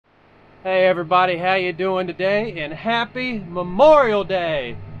Hey everybody, how you doing today? And happy Memorial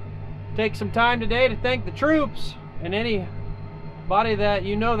Day! Take some time today to thank the troops and anybody that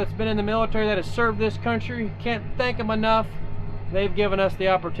you know that's been in the military that has served this country. Can't thank them enough. They've given us the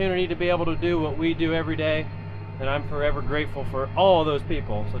opportunity to be able to do what we do every day, and I'm forever grateful for all of those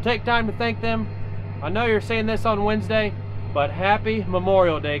people. So take time to thank them. I know you're saying this on Wednesday, but happy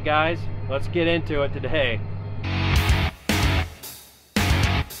Memorial Day, guys. Let's get into it today.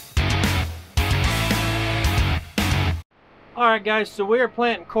 Alright guys, so we are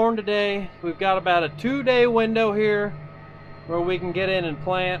planting corn today. We've got about a 2-day window here where we can get in and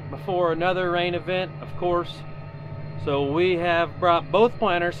plant before another rain event, of course. So we have brought both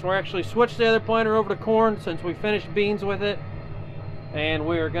planters. So we're actually switched the other planter over to corn since we finished beans with it. And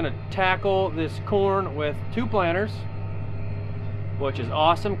we are going to tackle this corn with 2 planters, which is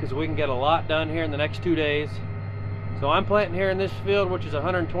awesome because we can get a lot done here in the next 2 days. So I'm planting here in this field, which is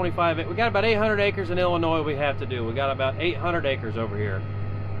 125. We got about 800 acres in Illinois we have to do. We got about 800 acres over here.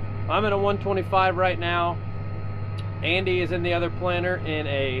 I'm in a 125 right now. Andy is in the other planter in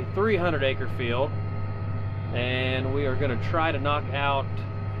a 300 acre field. And we are going to try to knock out,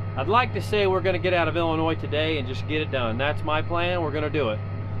 I'd like to say we're going to get out of Illinois today and just get it done. That's my plan. We're going to do it.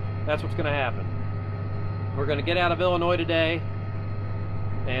 That's what's going to happen. We're going to get out of Illinois today,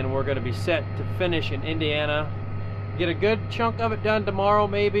 and we're going to be set to finish in Indiana. Get a good chunk of it done tomorrow,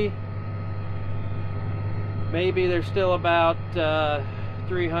 maybe. Maybe there's still about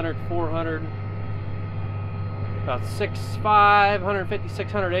 300, 400, about 550,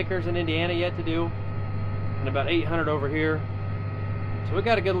 600 acres in Indiana yet to do, and about 800 over here. So we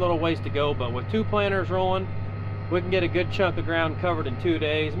got a good little ways to go, but with 2 planters rolling, we can get a good chunk of ground covered in 2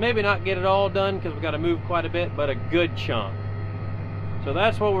 days. Maybe not get it all done because we got to move quite a bit, but a good chunk. So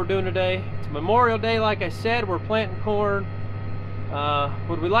that's what we're doing today. It's Memorial Day, like I said. We're planting corn.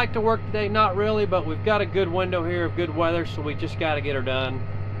 Would we like to work today? Not really, but we've got a good window here of good weather, so we just got to get her done.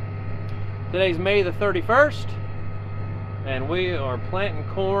 Today's May the 31st, and we are planting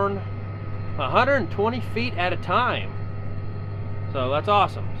corn 120 feet at a time. So that's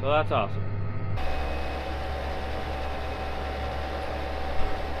awesome.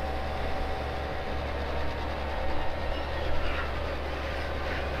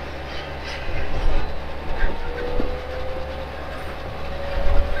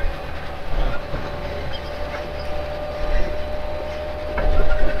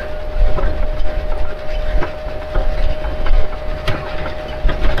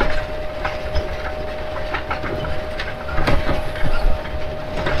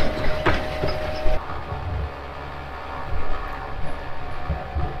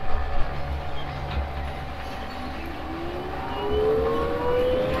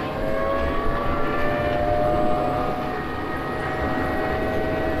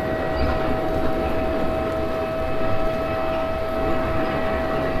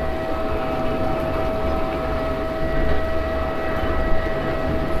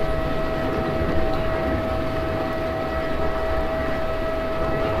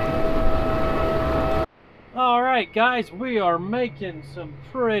 Alright guys, we are making some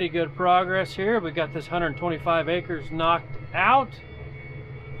pretty good progress here. We got this 125 acres knocked out.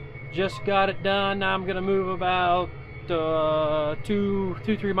 Just got it done. Now I'm going to move about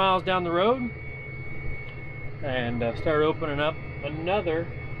 2-3 miles down the road and start opening up another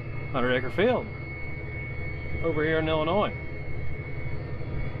 100 acre field over here in Illinois.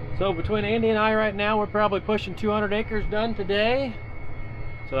 So between Andy and I right now, we're probably pushing 200 acres done today.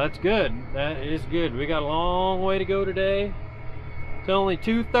 So that's good. That is good. We got a long way to go today. It's only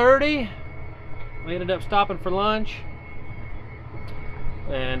 2:30. We ended up stopping for lunch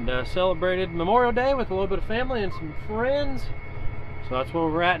and celebrated Memorial Day with a little bit of family and some friends. So that's where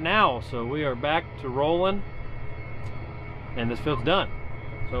we're at now. So we are back to rolling, and this field's done.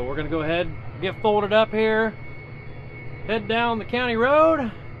 So we're gonna go ahead, get folded up here, head down the county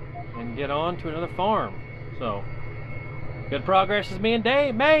road, and get on to another farm. So good progress is being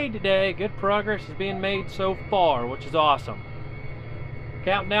made today. Good progress is being made so far, which is awesome.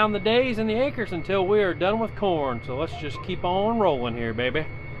 Counting down the days and the acres until we are done with corn. So let's just keep on rolling here, baby.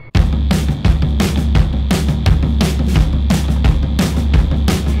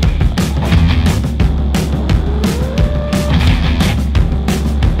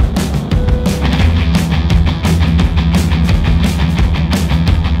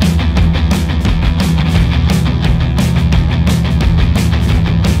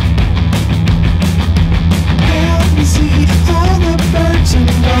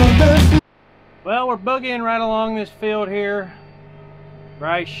 Well, we're boogieing right along this field here.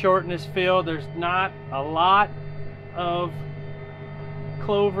 Right short in this field. There's not a lot of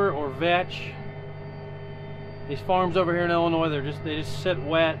clover or vetch. These farms over here in Illinois, they just sit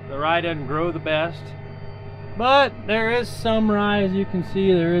wet. The rye doesn't grow the best. But there is some rye, as you can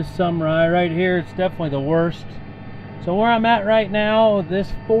see, there is some rye. Right here, it's definitely the worst. So where I'm at right now,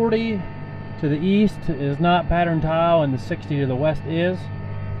 this 40 to the east is not pattern tile and the 60 to the west is.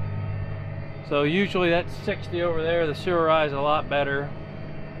 So usually that 60 over there, the sewer rye is a lot better.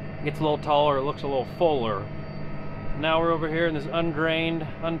 It gets a little taller, it looks a little fuller. Now we're over here in this ungrained,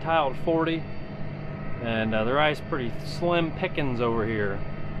 untiled 40. And the rye is pretty slim pickings over here.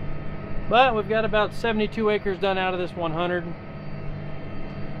 But we've got about 72 acres done out of this 100.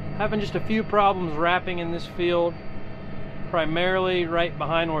 Having just a few problems wrapping in this field. Primarily right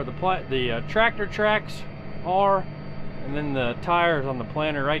behind where the tractor tracks are. And then the tires on the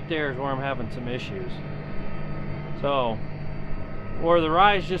planter right there is where I'm having some issues. So, where the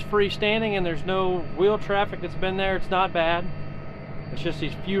rye is just freestanding and there's no wheel traffic that's been there, it's not bad. It's just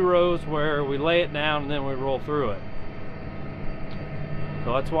these few rows where we lay it down and then we roll through it.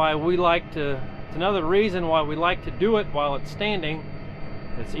 So that's why we like to, it's another reason why we like to do it while it's standing.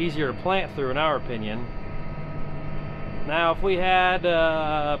 It's easier to plant through in our opinion. Now if we had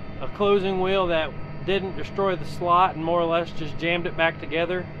a closing wheel that didn't destroy the slot and more or less just jammed it back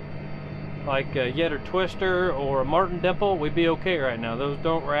together, like a Yetter Twister or a Martin Dimple, we'd be okay right now. Those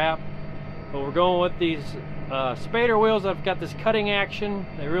don't wrap. But we're going with these spader wheels that have got this cutting action.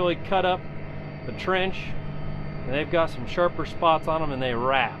 They really cut up the trench, and they've got some sharper spots on them and they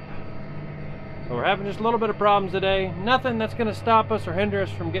wrap. So we're having just a little bit of problems today. Nothing that's going to stop us or hinder us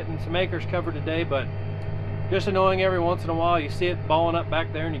from getting some acres covered today, but just annoying every once in a while. You see it balling up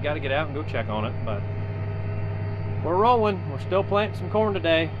back there and you got to get out and go check on it. But we're rolling. We're still planting some corn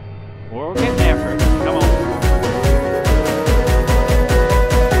today. We're getting after it. Come on.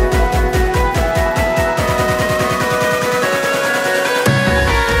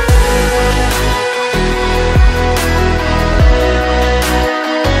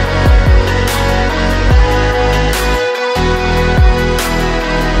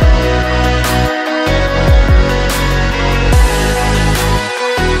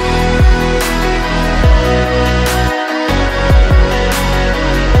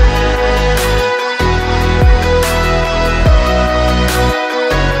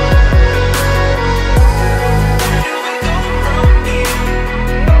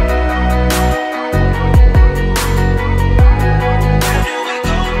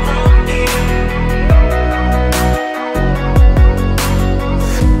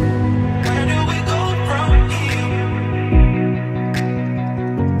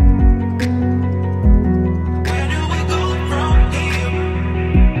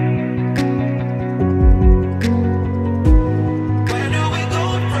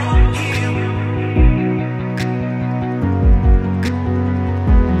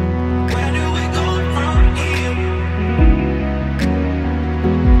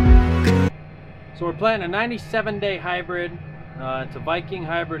 So we're planting a 97-day hybrid. It's a Viking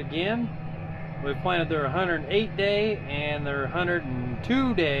hybrid again. We've planted their 108-day and their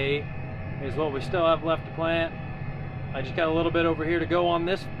 102-day is what we still have left to plant. I just got a little bit over here to go on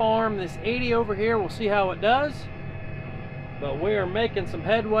this farm. This 80 over here, we'll see how it does. But we are making some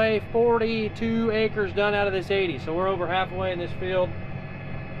headway. 42 acres done out of this 80. So we're over halfway in this field.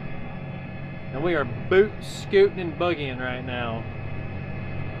 And we are boot scooting and boogieing right now.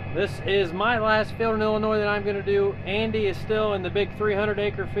 This is my last field in Illinois that I'm going to do. Andy is still in the big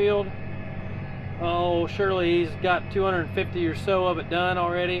 300-acre field. Oh, surely he's got 250 or so of it done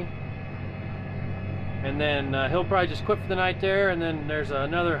already. And then he'll probably just quit for the night there. And then there's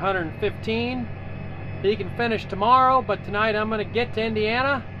another 115. He can finish tomorrow, but tonight I'm going to get to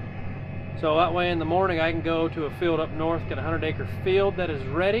Indiana. So that way in the morning I can go to a field up north, get a 100-acre field that is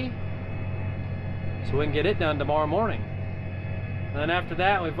ready. So we can get it done tomorrow morning. And then after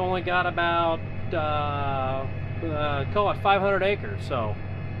that, we've only got about, call it 500 acres. So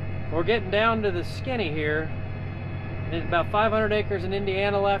we're getting down to the skinny here. There's about 500 acres in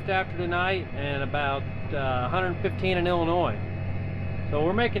Indiana left after tonight, and about 115 in Illinois. So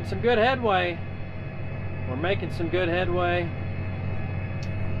we're making some good headway. We're making some good headway.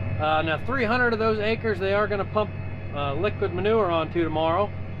 Now 300 of those acres they are going to pump liquid manure onto tomorrow.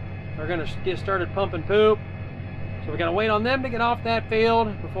 They're going to get started pumping poop. So we got to wait on them to get off that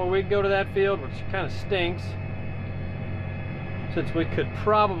field before we can go to that field, which kind of stinks. Since we could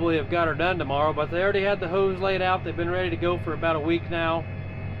probably have got her done tomorrow, but they already had the hose laid out. They've been ready to go for about a week now.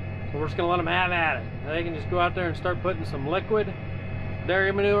 So we're just going to let them have at it. They can just go out there and start putting some liquid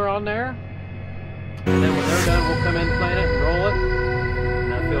dairy manure on there. And then when they're done, we'll come in, plant it, and roll it.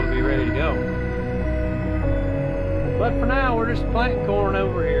 And that field will be ready to go. But for now, we're just planting corn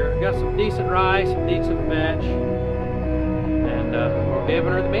over here. Got some decent rye, some decent veg. And we're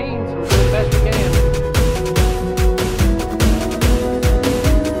giving her the beans. We're doing the best we can.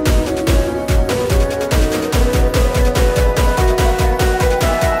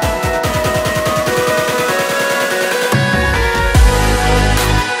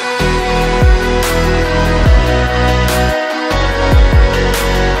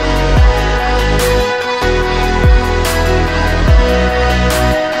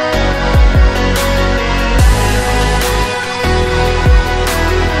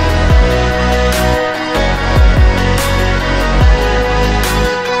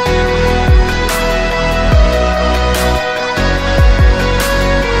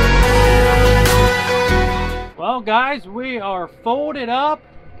 Guys, we are folded up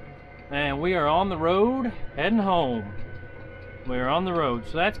and we are on the road heading home. We're on the road,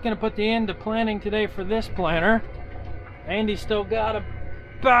 so that's going to put the end to planting today for this planter. Andy's still got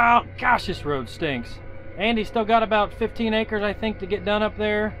about, gosh, this road stinks. Andy's still got about 15 acres, I think, to get done up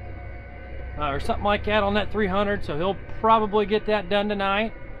there, or something like that on that 300. So he'll probably get that done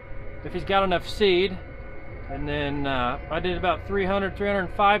tonight if he's got enough seed. And then I did about 300,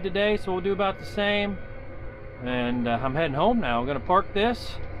 305 today, so we'll do about the same. And I'm heading home now. I'm gonna park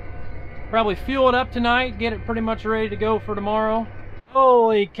this, probably fuel it up tonight, get it pretty much ready to go for tomorrow.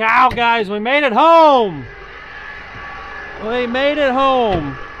 Holy cow, guys, we made it home. We made it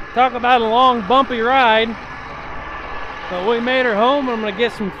home. Talk about a long bumpy ride, but we made her home. I'm gonna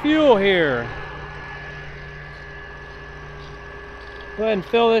get some fuel here. Go ahead and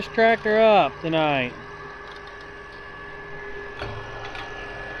fill this tractor up tonight.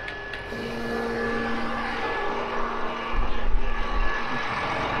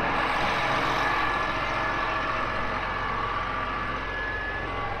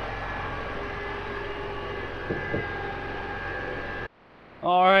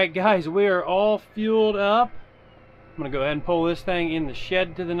 Alright guys, we are all fueled up. I'm going to go ahead and pull this thing in the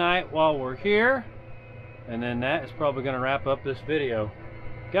shed to the night while we're here. And then that is probably going to wrap up this video.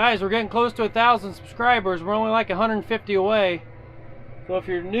 Guys, we're getting close to 1,000 subscribers. We're only like 150 away. So if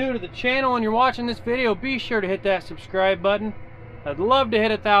you're new to the channel and you're watching this video, be sure to hit that subscribe button. I'd love to hit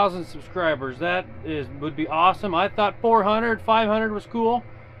 1,000 subscribers. That would be awesome. I thought 400, 500 was cool.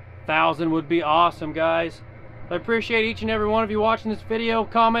 1,000 would be awesome, guys. I appreciate each and every one of you watching this video,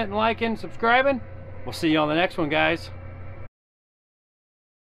 commenting, liking, subscribing. We'll see you on the next one, guys.